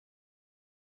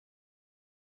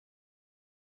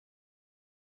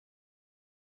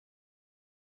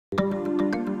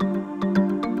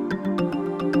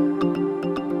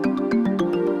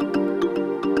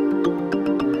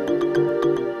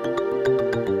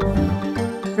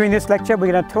During this lecture,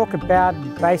 we're going to talk about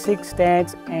basic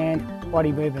stance and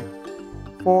body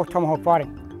movement for tomahawk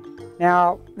fighting.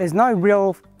 Now, there's no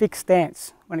real fixed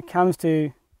stance when it comes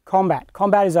to combat.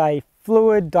 Combat is a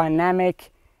fluid,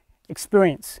 dynamic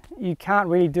experience. You can't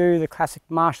really do the classic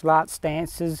martial arts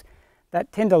stances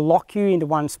that tend to lock you into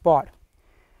one spot.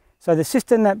 So the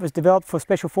system that was developed for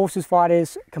special forces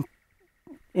fighters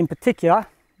in particular,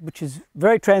 which is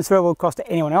very transferable across to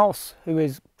anyone else who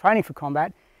is training for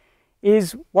combat,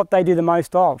 is what they do the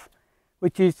most of,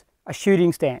 which is a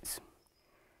shooting stance.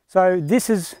 So this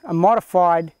is a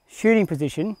modified shooting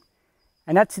position,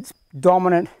 and that's its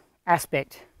dominant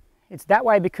aspect. It's that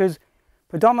way because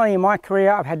predominantly in my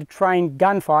career I've had to train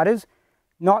gunfighters,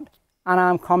 not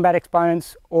unarmed combat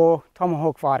exponents or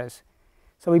tomahawk fighters.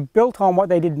 So we built on what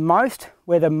they did most,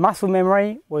 where the muscle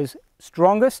memory was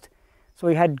strongest, so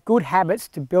we had good habits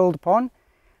to build upon.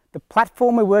 The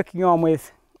platform we're working on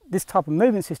with this type of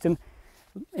movement system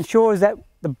ensures that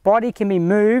the body can be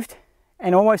moved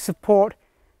and always support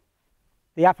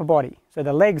the upper body. So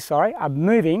the legs, are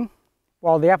moving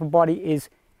while the upper body is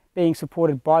being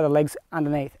supported by the legs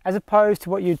underneath, as opposed to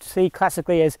what you'd see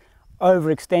classically as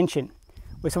overextension,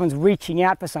 where someone's reaching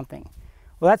out for something.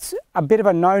 Well, that's a bit of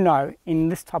a no-no in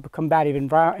this type of combative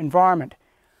environment.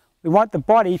 We want the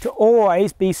body to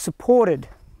always be supported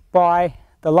by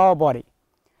the lower body.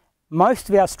 Most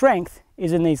of our strength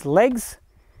is in these legs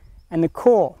and the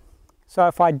core. So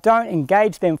if I don't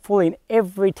engage them fully in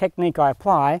every technique I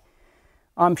apply,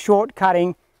 I'm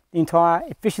shortcutting the entire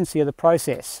efficiency of the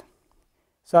process.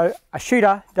 So a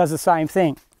shooter does the same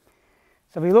thing.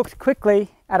 So if we look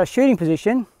quickly at a shooting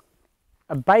position,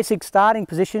 a basic starting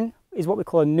position is what we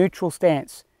call a neutral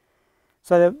stance.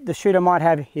 So the shooter might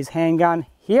have his handgun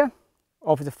here,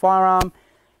 or if it's a firearm,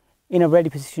 in a ready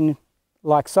position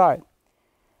like so.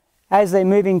 As they're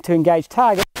moving to engage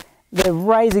target, they're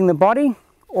raising the body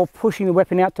or pushing the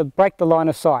weapon out to break the line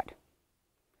of sight.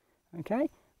 Okay?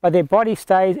 But their body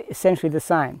stays essentially the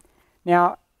same.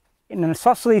 Now, in an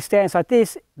isosceles stance like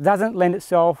this, it doesn't lend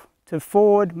itself to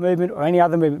forward movement or any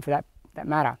other movement for that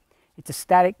matter. It's a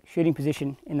static shooting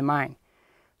position in the main.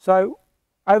 So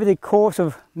over the course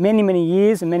of many, many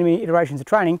years and many, many iterations of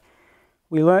training,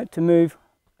 we learnt to move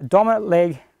a dominant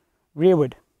leg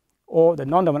rearward or the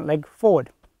non-dominant leg forward.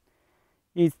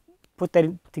 You put that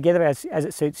together as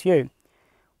it suits you,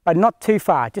 but not too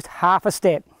far, just half a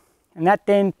step. And that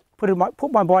then put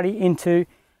my body into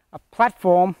a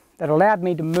platform that allowed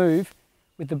me to move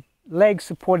with the legs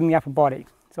supporting the upper body.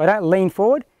 So I don't lean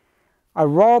forward, I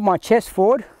roll my chest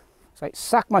forward, so I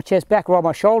suck my chest back, roll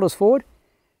my shoulders forward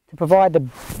to provide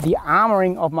the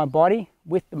armoring of my body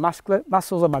with the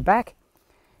muscles of my back.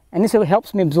 And this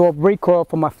helps me absorb recoil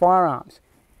from my firearms.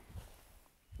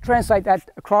 Translate that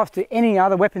across to any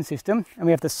other weapon system and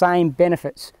we have the same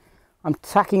benefits. I'm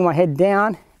tucking my head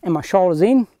down and my shoulders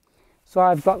in, so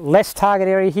I've got less target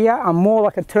area here. I'm more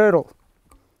like a turtle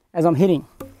as I'm hitting.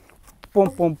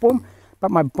 Boom, boom, boom. But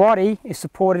my body is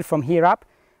supported from here up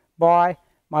by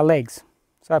my legs.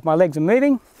 So if my legs are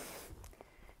moving,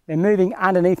 they're moving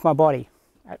underneath my body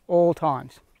at all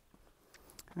times.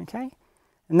 Okay?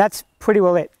 And that's pretty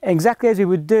well it. Exactly as we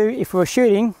would do if we were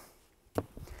shooting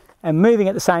and moving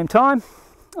at the same time,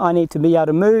 I need to be able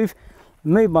to move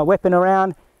my weapon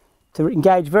around to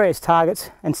engage various targets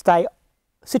and stay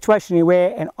situationally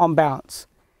aware and on balance.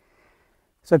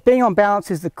 So being on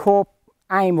balance is the core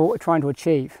aim of what we're trying to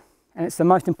achieve, and it's the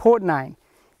most important aim.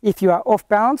 If you are off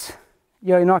balance,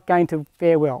 you're not going to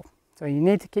fare well. So you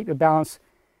need to keep your balance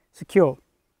secure.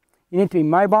 You need to be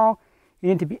mobile, you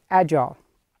need to be agile.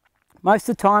 Most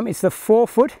of the time it's the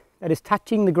forefoot that is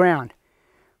touching the ground.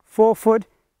 Forefoot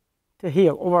to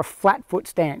heel, or a flat foot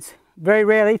stance. Very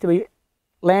rarely do we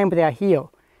land with our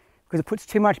heel because it puts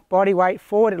too much body weight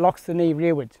forward, it locks the knee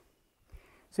rearwards.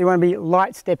 So you want to be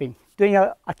light stepping, doing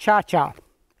a cha-cha,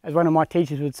 as one of my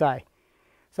teachers would say.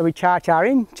 So we cha-cha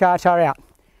in, cha-cha out.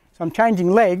 So I'm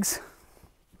changing legs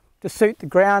to suit the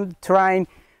ground, terrain,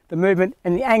 the movement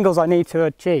and the angles I need to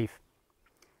achieve,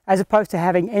 as opposed to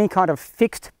having any kind of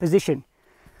fixed position.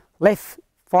 Left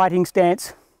fighting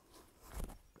stance,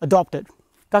 adopt it.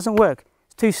 Doesn't work,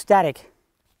 it's too static.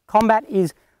 Combat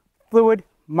is fluid,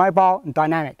 mobile and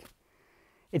dynamic.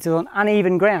 It's on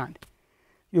uneven ground.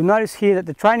 You'll notice here that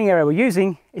the training area we're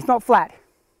using is not flat.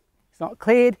 It's not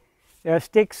cleared, there are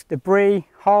sticks, debris,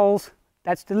 holes.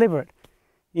 That's deliberate.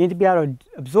 You need to be able to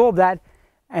absorb that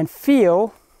and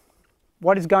feel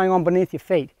what is going on beneath your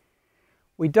feet.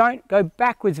 We don't go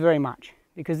backwards very much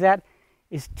because that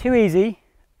is too easy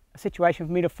a situation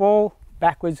for me to fall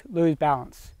backwards, lose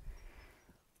balance.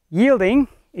 Yielding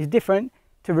is different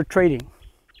to retreating.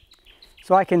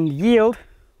 So I can yield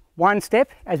one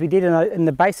step, as we did in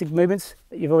the basic movements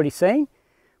that you've already seen,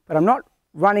 but I'm not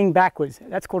running backwards.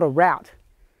 That's called a rout.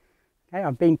 Okay,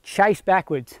 I'm being chased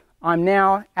backwards. I'm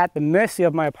now at the mercy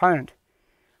of my opponent,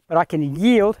 but I can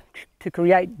yield to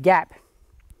create gap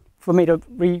for me to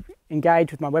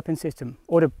re-engage with my weapon system,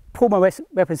 or to pull my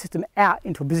weapon system out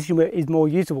into a position where it is more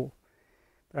usable.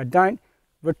 But I don't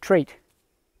retreat,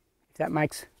 if that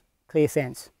makes clear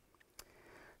sense.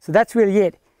 So that's really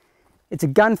it. It's a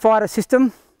gunfighter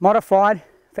system modified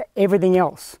for everything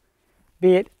else,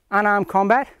 be it unarmed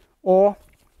combat or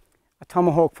a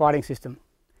Tomahawk fighting system.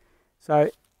 So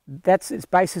that's its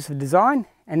basis of design,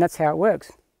 and that's how it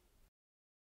works.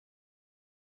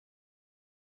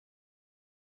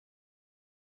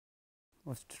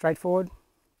 Well, straightforward,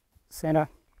 center,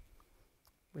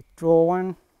 withdraw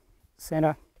one,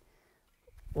 center,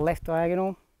 left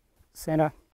diagonal,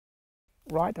 center,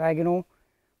 right diagonal,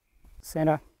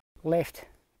 center, left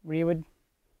rearward,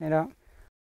 center,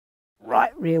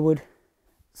 right rearward,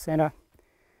 center,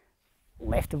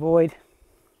 left avoid,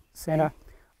 center,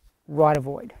 right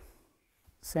avoid,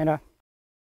 center,